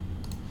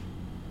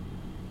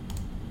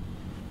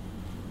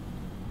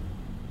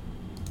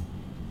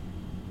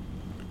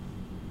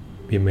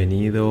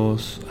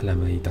Bienvenidos a la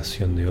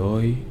meditación de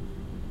hoy.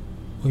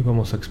 Hoy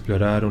vamos a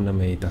explorar una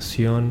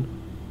meditación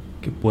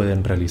que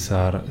pueden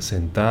realizar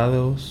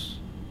sentados,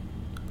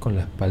 con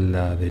la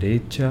espalda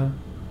derecha,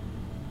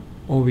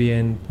 o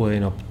bien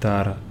pueden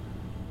optar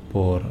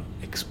por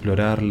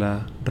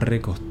explorarla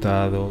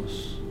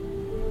recostados,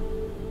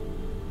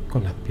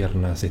 con las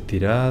piernas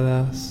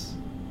estiradas,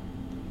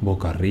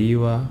 boca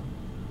arriba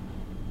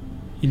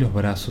y los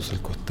brazos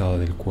al costado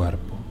del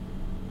cuerpo.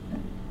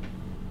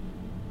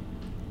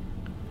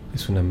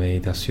 Es una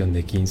meditación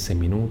de 15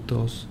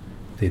 minutos,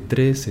 de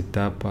 3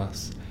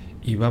 etapas,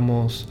 y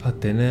vamos a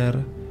tener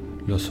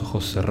los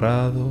ojos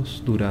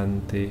cerrados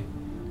durante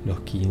los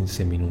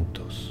 15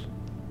 minutos.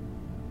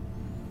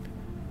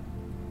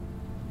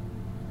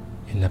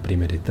 En la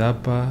primera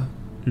etapa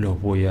los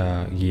voy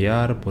a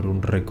guiar por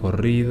un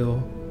recorrido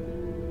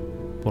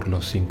por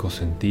los 5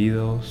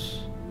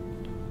 sentidos.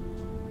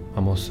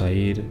 Vamos a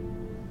ir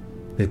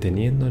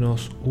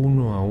deteniéndonos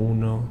uno a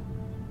uno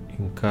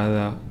en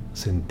cada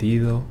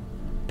sentido,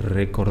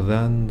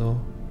 recordando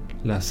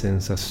las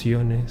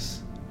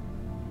sensaciones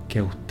que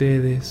a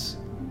ustedes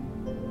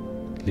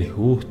les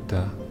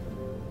gusta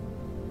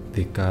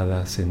de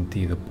cada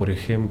sentido. Por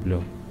ejemplo,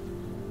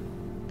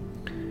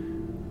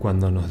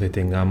 cuando nos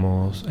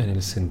detengamos en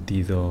el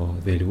sentido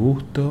del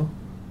gusto,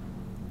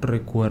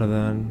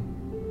 recuerdan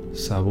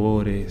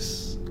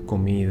sabores,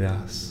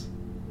 comidas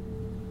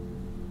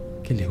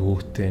que les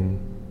gusten,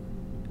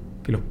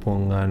 que los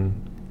pongan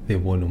de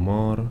buen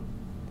humor.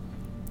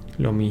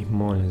 Lo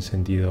mismo en el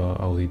sentido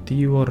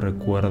auditivo,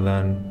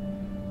 recuerdan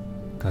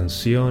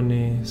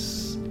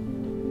canciones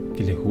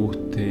que les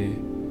guste,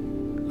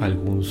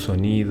 algún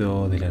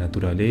sonido de la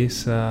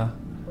naturaleza,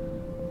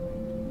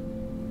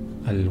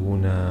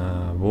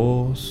 alguna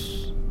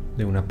voz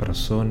de una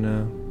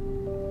persona,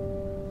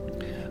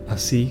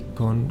 así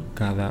con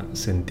cada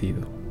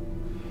sentido.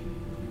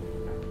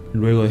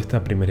 Luego de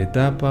esta primera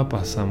etapa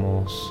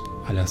pasamos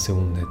a la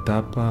segunda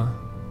etapa,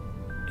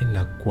 en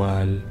la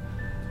cual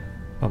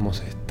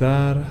vamos a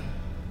estar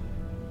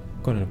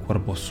con el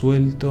cuerpo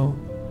suelto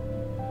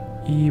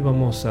y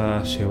vamos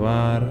a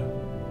llevar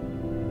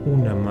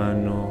una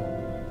mano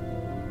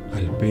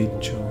al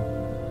pecho.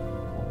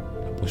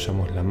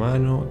 Apoyamos la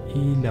mano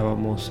y la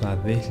vamos a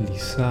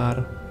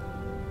deslizar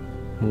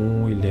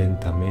muy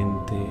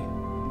lentamente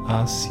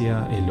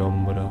hacia el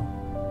hombro.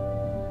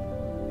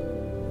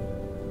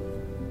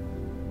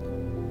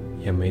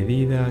 Y a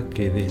medida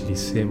que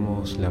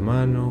deslicemos la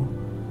mano,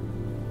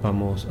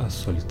 vamos a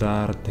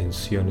soltar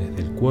tensiones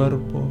del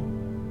cuerpo.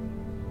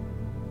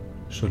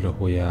 Yo los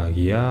voy a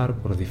guiar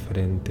por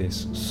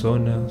diferentes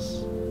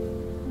zonas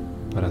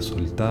para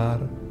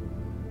soltar.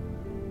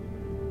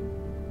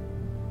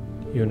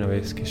 Y una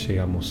vez que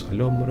llegamos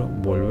al hombro,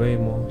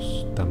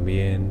 volvemos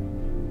también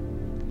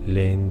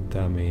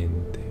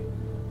lentamente.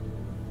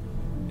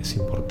 Es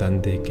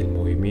importante que el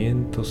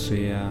movimiento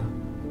sea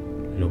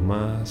lo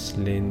más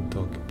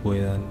lento que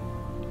puedan.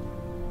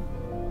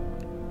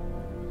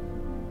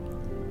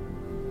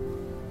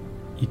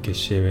 Y que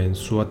lleven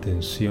su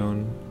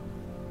atención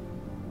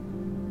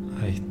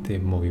a este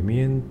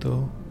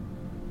movimiento,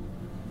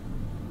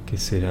 que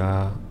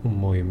será un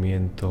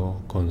movimiento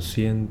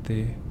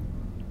consciente.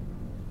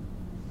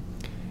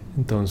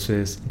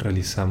 Entonces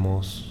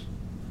realizamos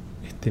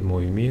este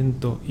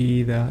movimiento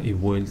ida y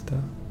vuelta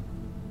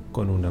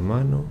con una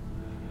mano.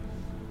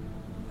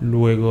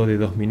 Luego de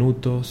 2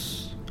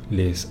 minutos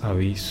les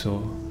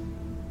aviso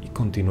y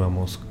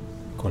continuamos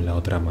con la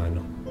otra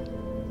mano.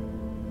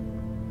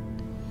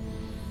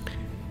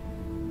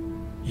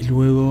 Y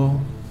luego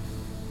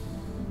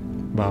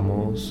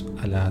vamos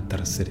a la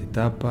tercera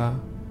etapa,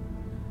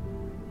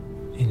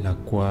 en la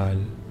cual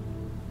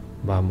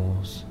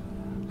vamos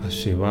a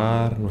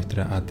llevar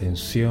nuestra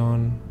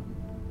atención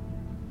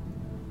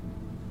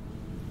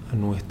a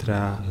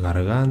nuestra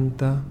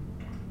garganta.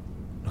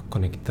 Nos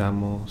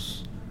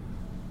conectamos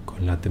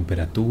con la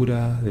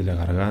temperatura de la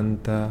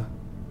garganta.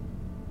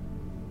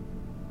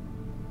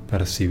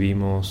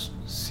 Percibimos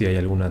si hay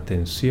alguna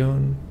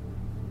tensión.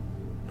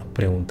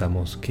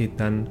 Preguntamos qué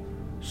tan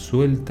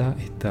suelta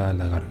está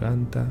la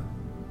garganta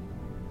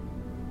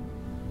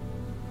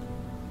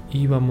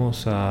y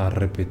vamos a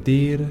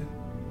repetir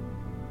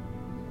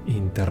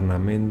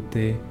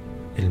internamente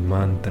el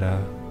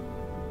mantra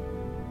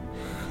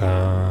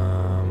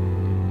Ham,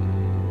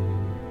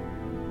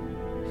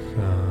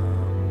 Ham.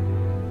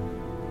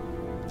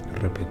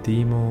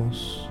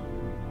 Repetimos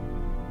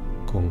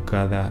con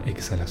cada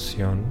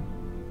exhalación.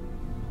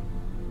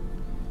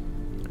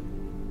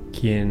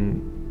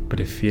 Quien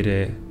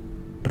prefiere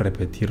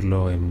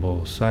repetirlo en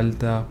voz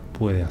alta,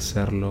 puede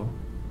hacerlo,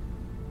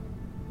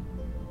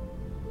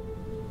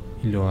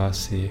 y lo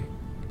hace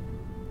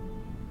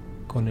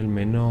con el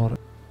menor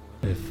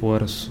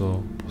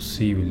esfuerzo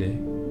posible.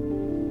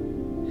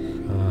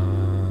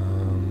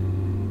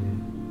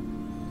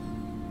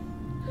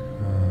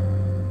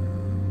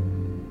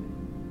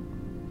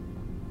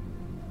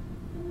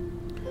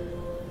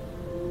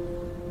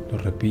 Lo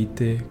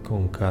repite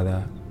con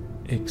cada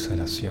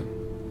exhalación.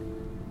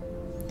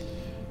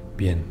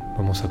 Bien,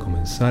 vamos a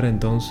comenzar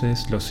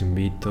entonces. Los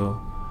invito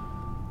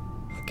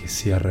a que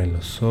cierren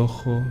los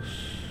ojos.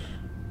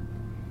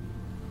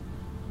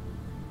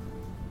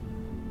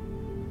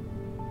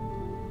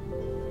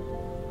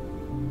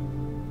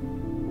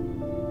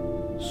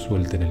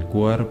 Suelten el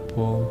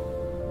cuerpo.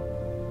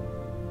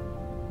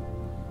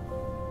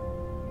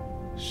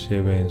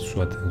 Lleven su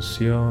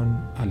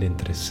atención al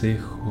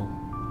entrecejo.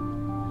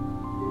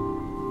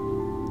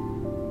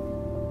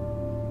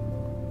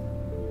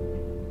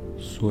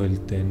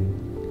 Suelten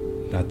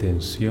la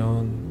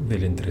tensión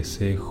del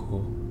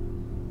entrecejo.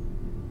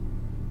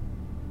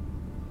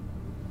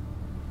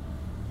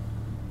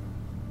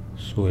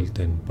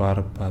 Suelten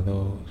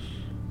párpados.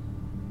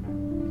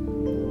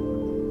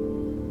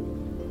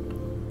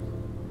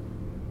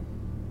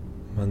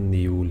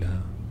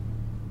 Mandíbula.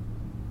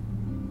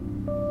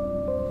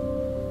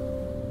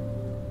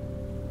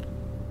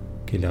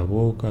 Que la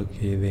boca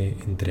quede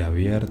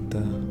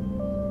entreabierta.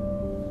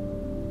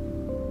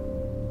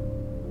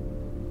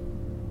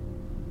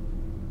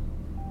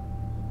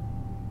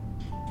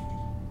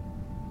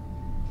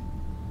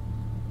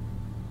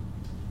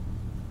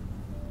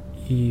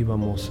 Y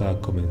vamos a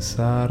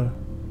comenzar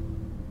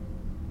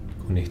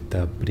con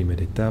esta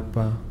primera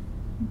etapa,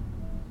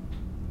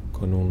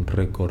 con un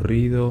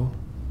recorrido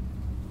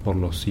por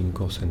los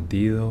 5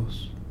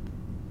 sentidos.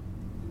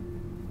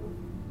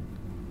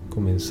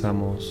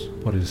 Comenzamos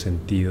por el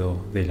sentido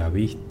de la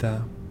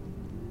vista.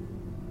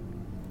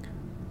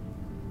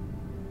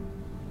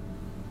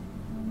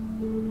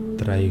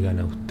 Traigan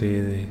a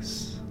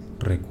ustedes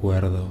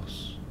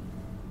recuerdos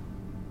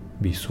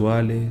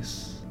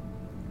visuales.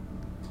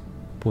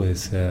 Puede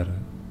ser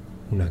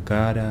una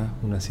cara,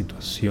 una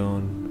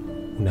situación,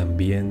 un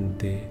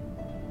ambiente,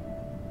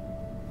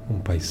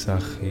 un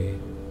paisaje.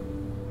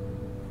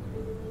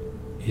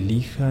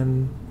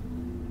 Elijan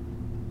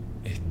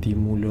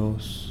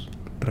estímulos,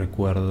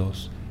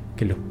 recuerdos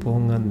que los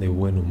pongan de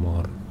buen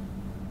humor.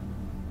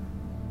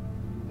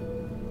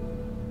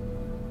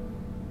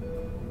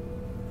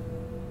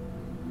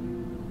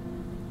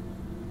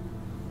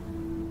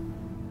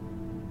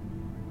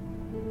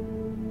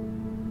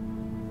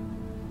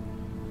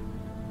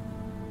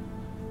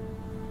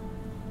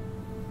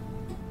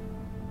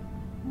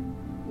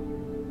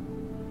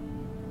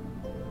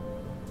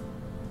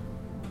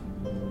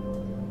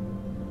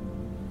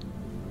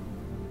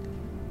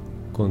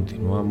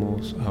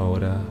 Continuamos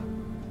ahora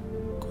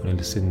con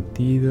el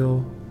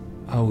sentido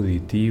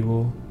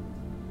auditivo.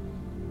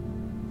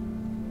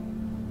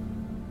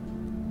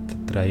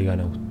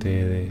 Traigan a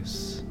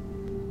ustedes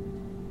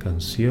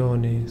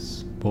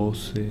canciones,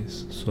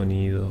 voces,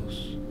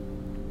 sonidos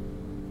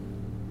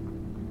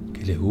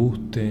que les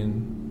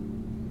gusten.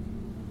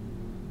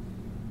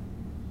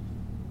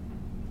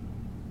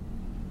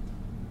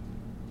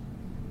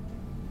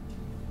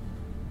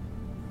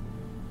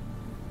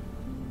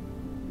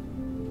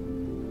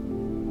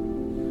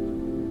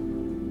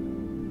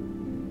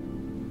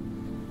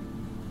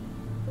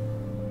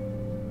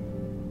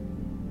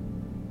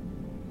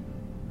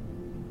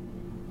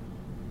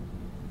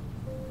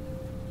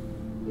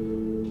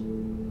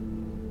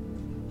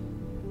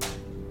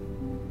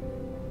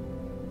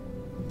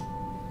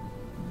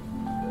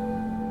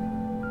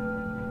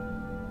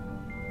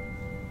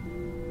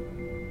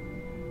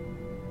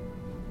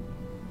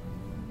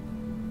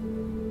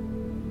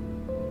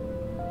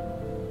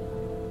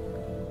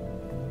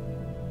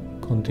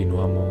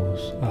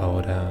 Continuamos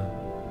ahora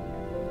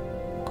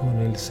con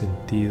el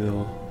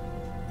sentido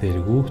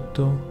del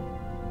gusto.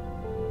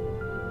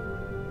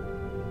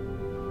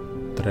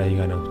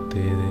 Traigan a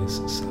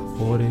ustedes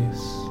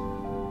sabores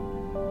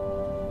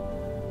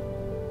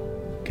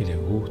que les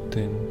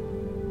gusten.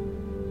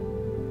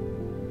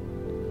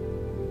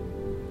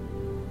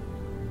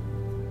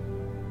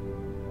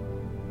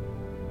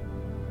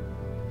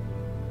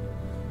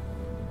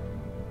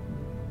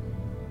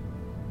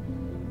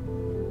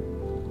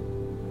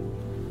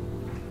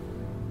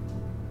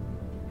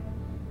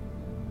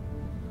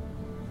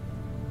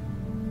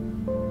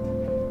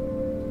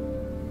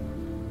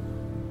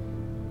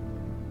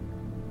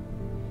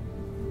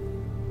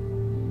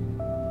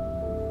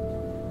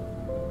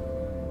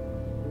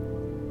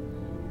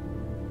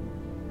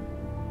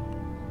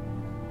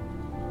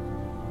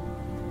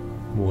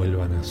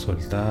 Vuelvan a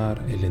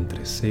soltar el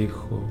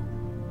entrecejo,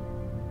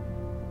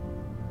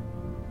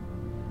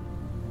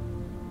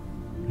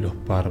 los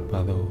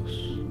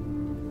párpados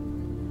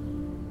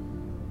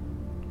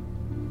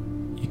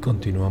y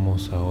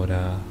continuamos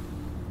ahora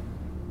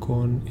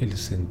con el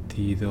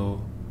sentido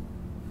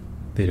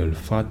del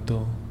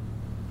olfato.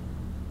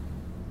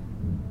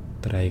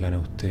 Traigan a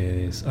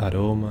ustedes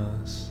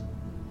aromas,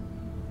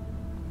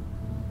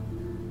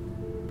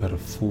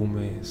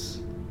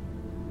 perfumes,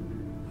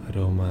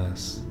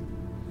 aromas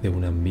de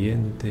un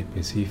ambiente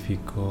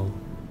específico.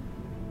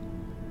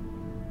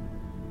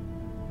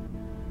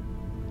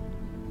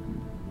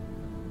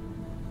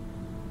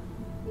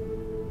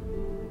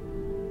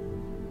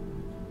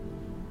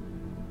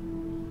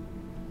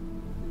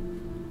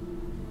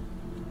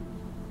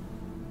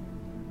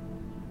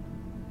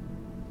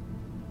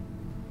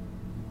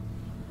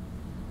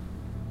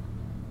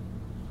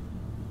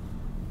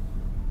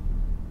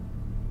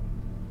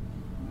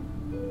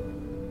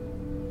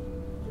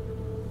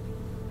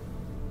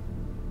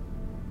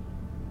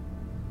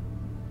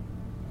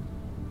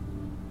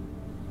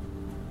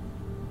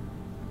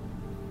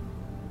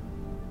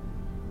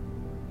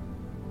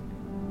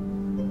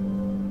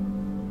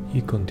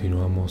 Y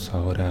continuamos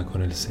ahora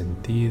con el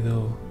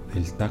sentido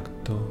del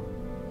tacto.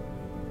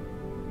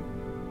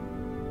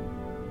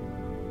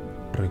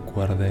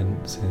 Recuerden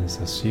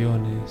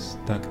sensaciones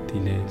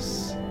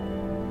táctiles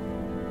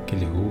que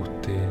les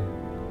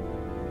gusten.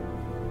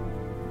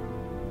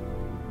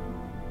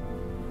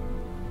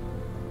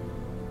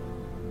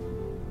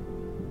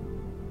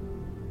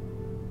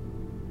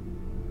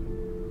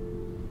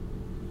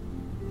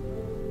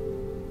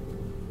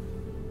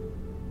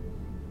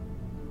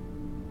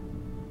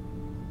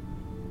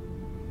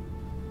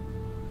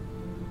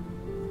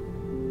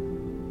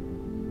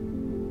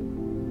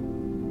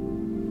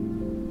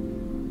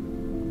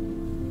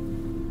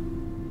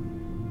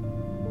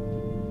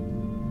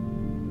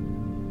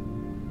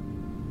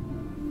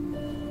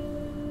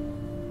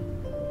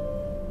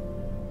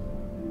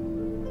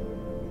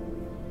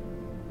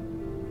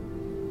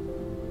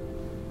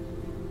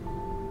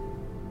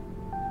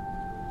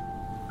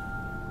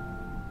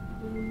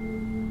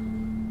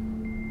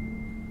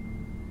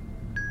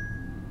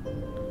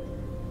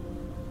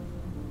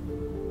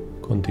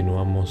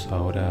 Continuamos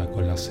ahora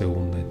con la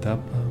segunda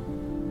etapa.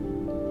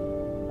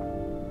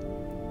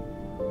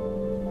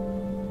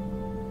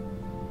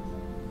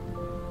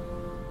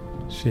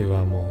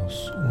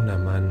 Llevamos una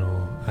mano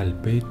al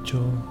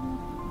pecho,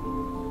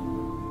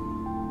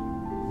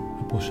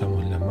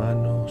 apoyamos la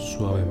mano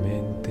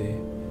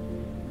suavemente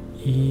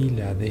y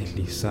la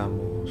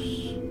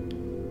deslizamos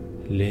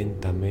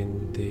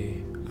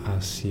lentamente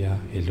hacia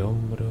el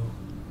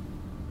hombro.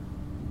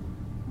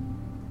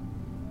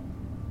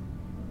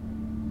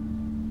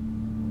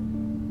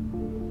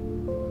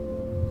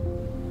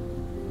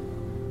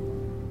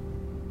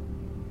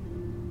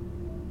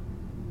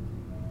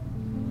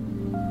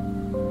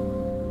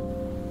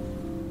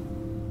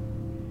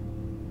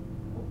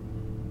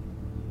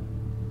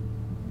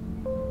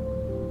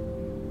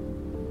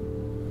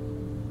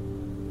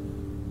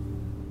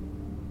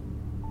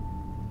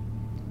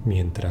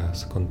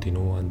 Mientras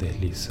continúan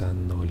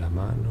deslizando la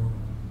mano,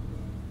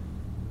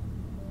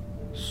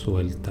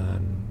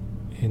 sueltan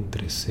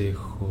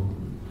entrecejo,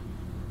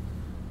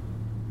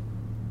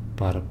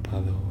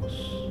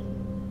 párpados,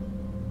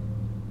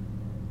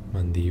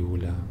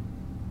 mandíbula.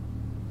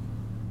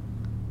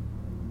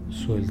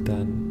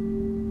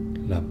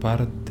 Sueltan la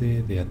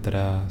parte de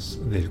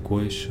atrás del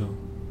cuello.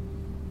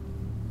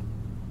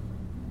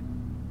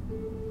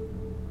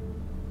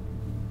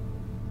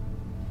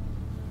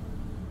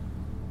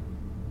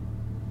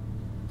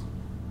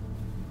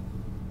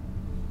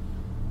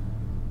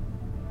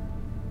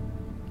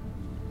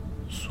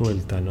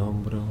 Sueltan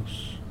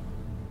hombros.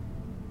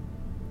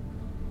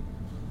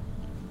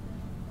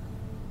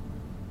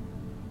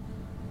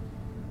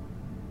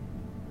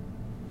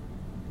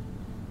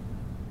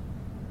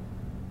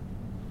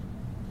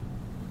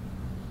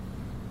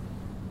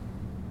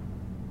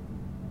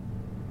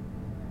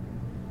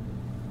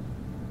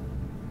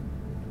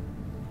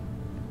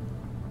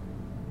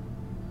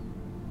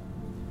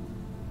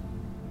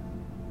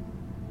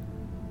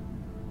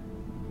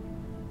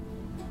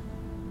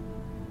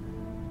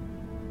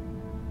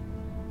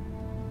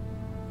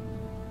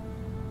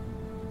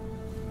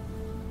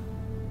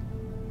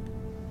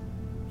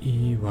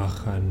 Y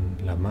bajan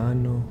la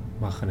mano,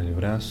 bajan el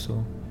brazo,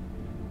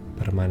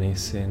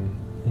 permanecen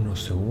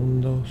unos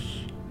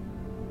segundos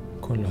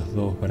con los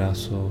dos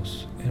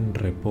brazos en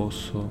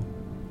reposo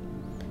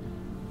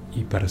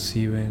y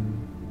perciben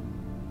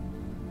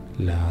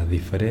la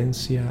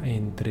diferencia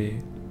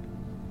entre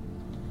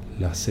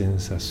la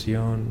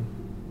sensación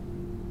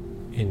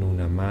en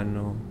una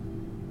mano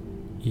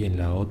y en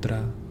la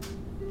otra.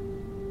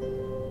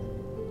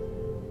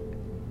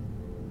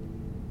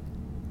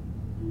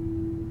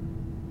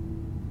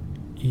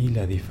 Y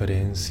la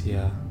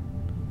diferencia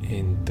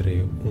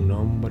entre un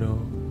hombro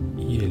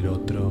y el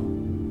otro.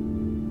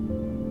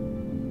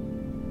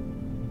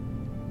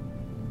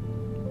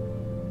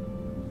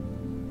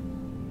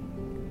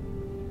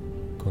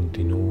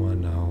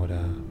 Continúan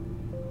ahora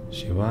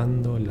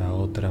llevando la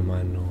otra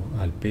mano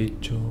al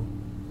pecho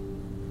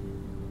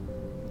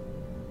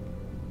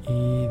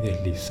y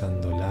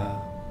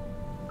deslizándola.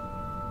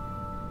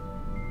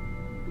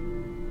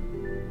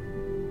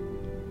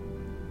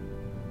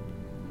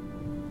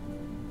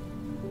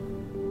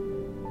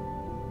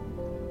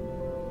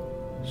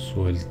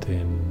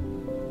 Suelten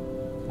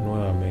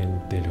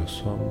nuevamente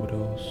los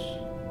hombros.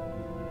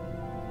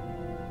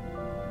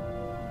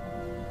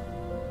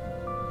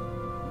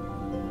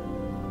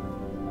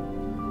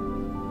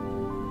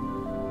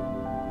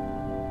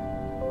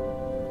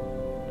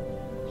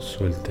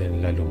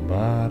 Suelten la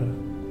lumbar.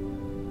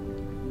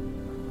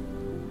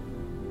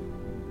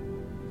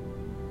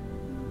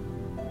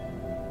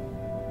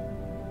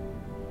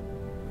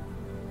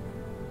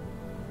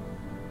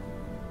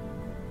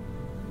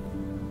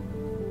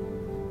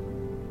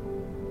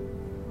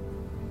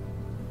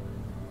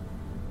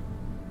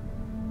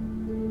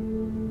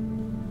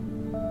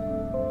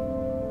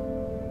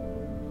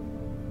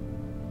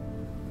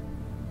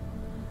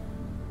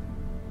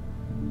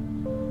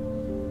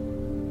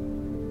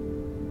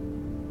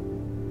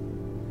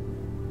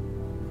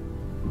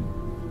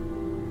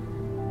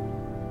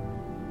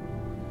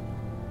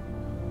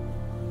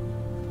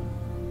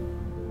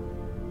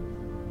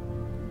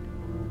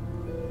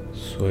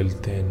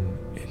 suelten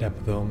el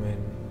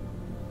abdomen.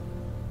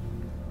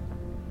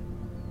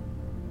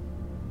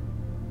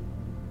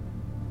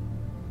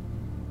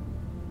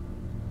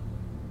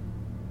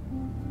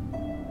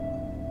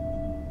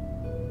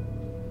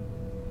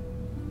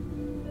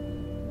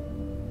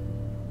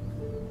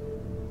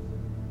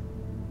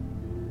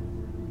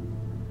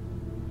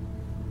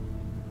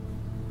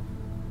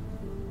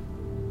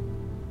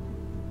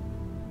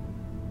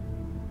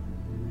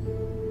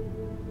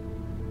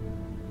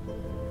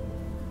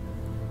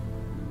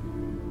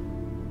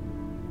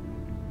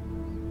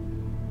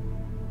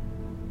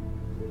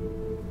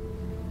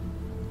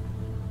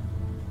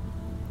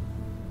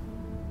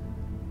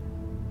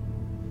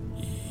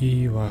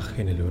 Y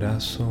bajen el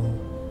brazo.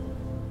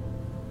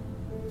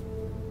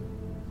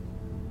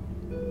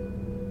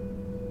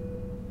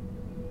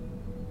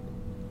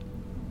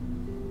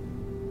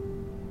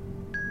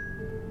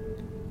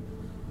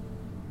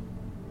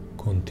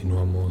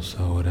 Continuamos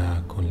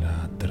ahora con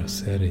la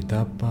tercera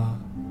etapa.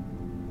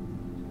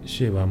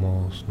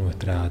 Llevamos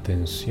nuestra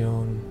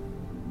atención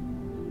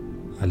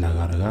a la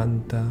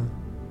garganta.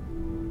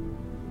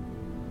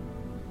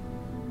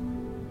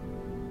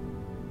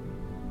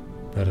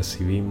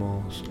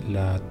 Percibimos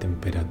la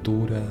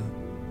temperatura.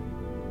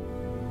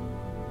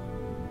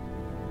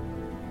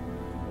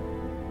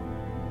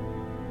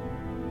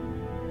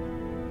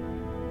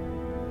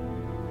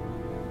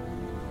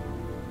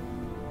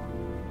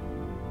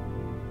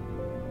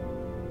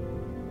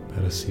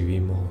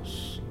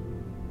 Percibimos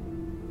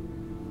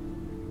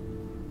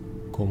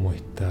cómo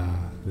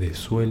está de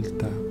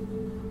suelta.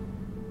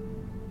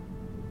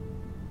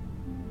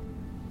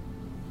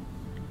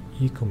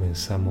 Y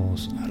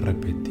comenzamos a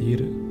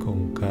repetir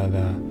con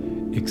cada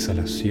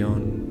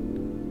exhalación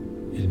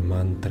el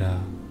mantra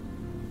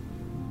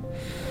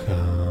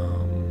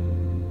Jam,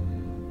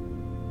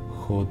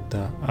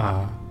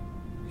 J-A-M.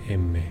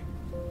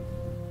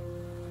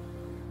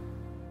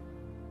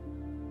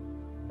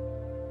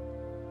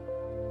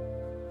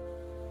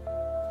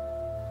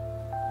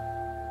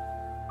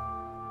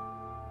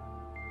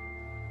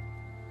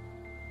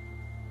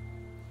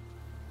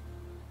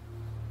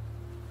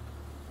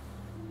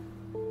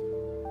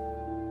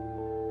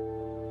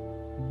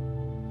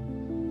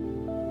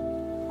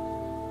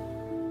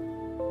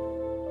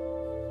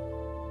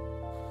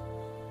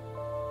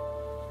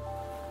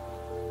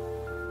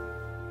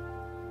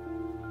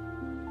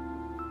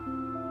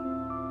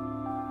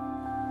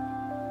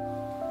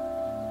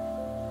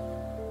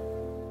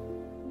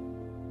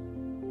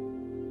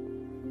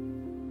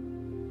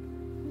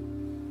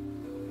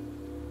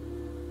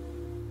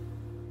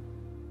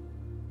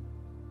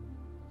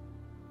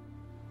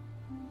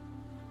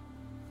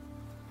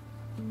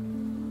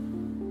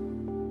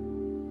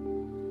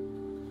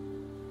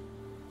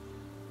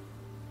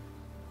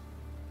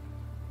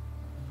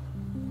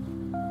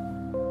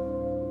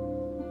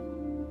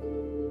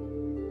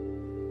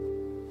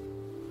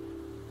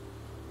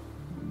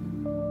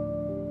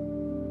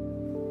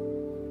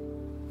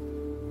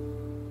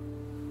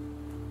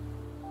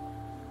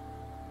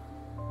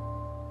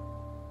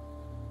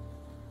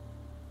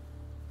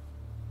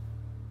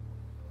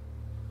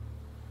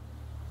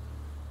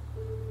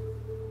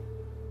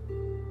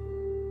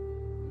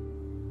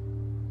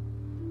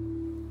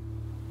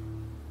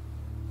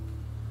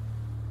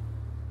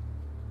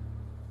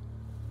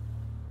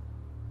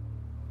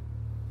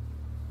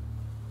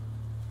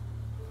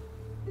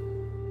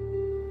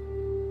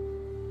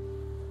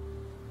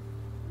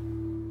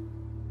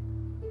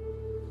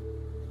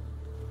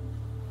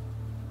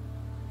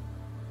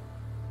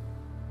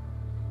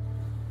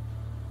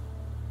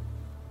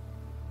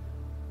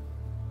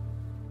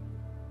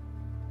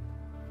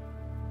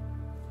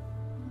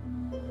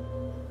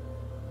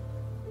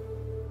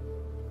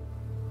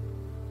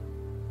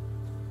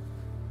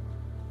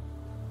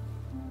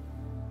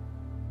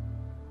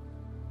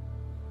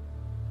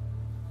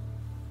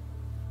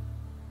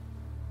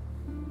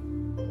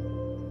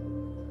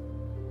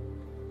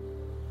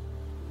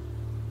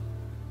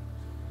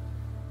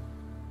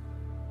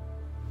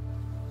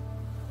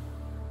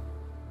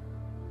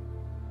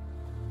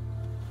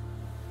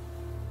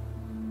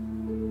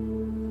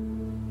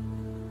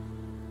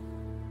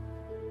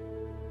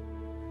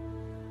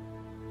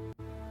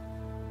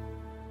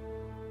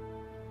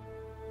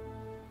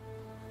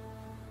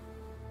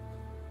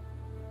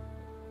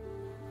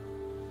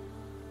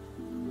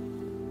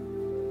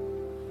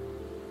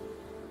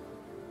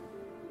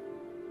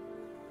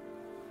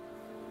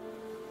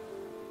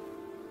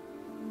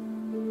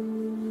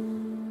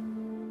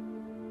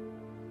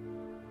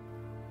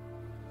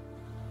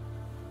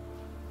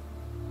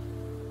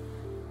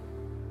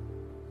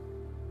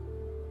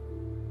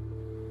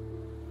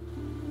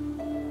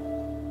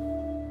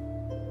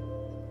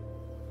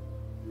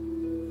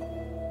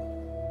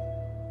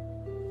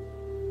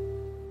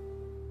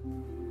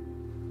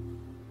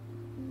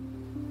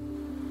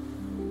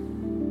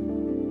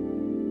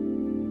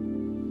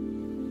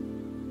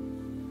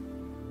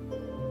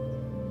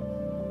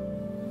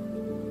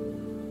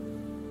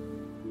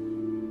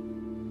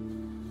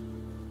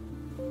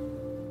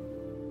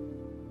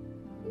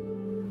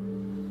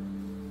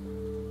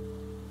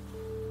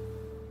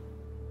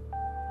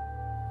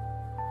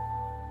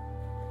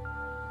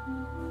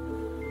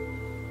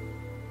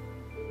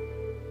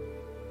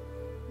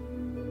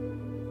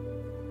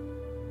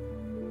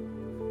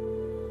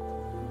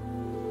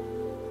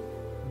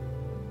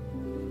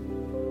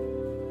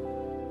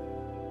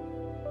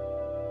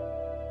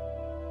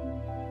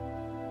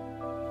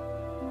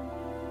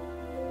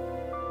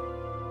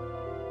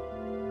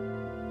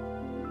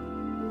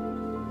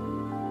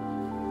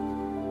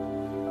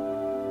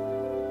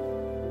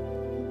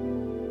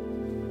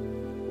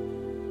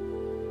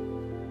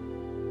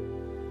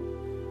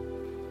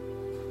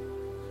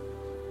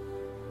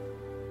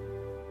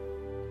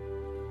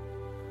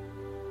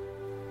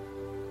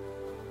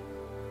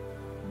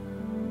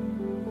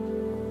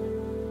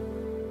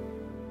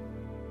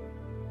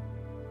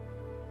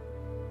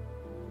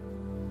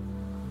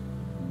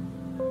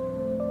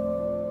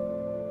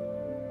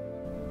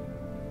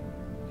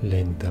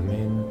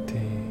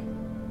 Lentamente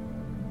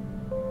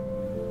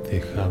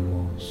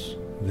dejamos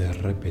de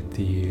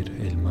repetir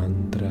el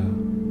mantra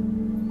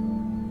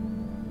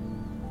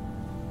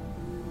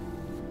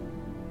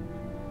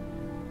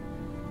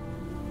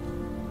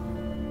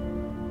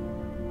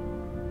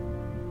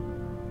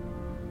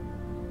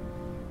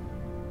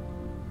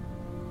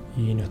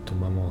y nos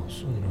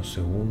tomamos unos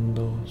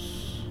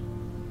segundos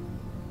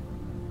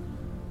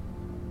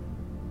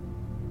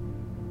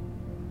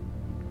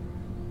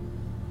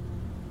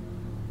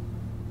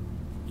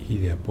y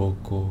de a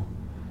poco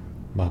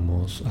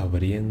vamos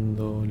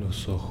abriendo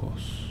los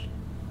ojos.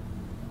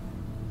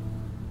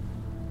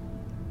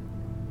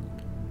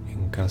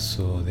 En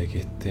caso de que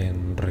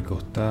estén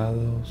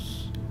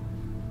recostados,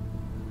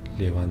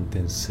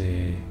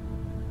 levántense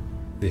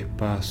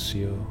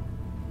despacio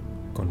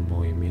con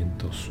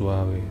movimientos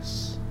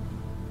suaves.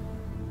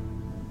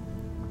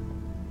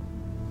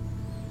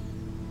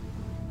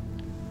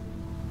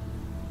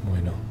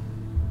 Bueno,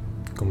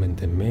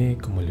 coméntenme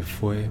cómo les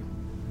fue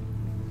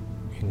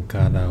en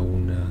cada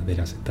una de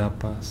las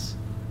etapas,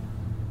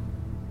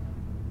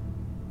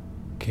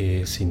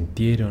 qué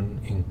sintieron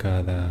en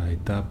cada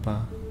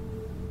etapa,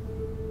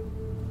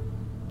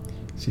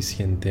 si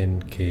sienten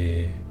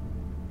que,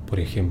 por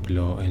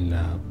ejemplo, en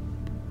la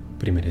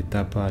primera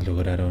etapa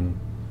lograron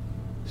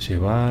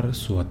llevar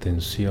su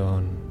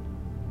atención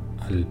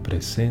al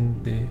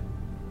presente.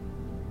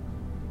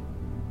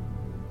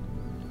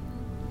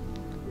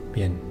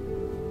 Bien,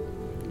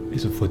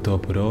 eso fue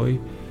todo por hoy.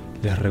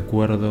 Les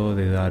recuerdo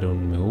de dar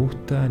un me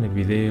gusta en el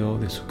video,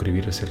 de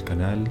suscribirse al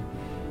canal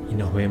y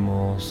nos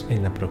vemos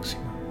en la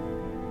próxima.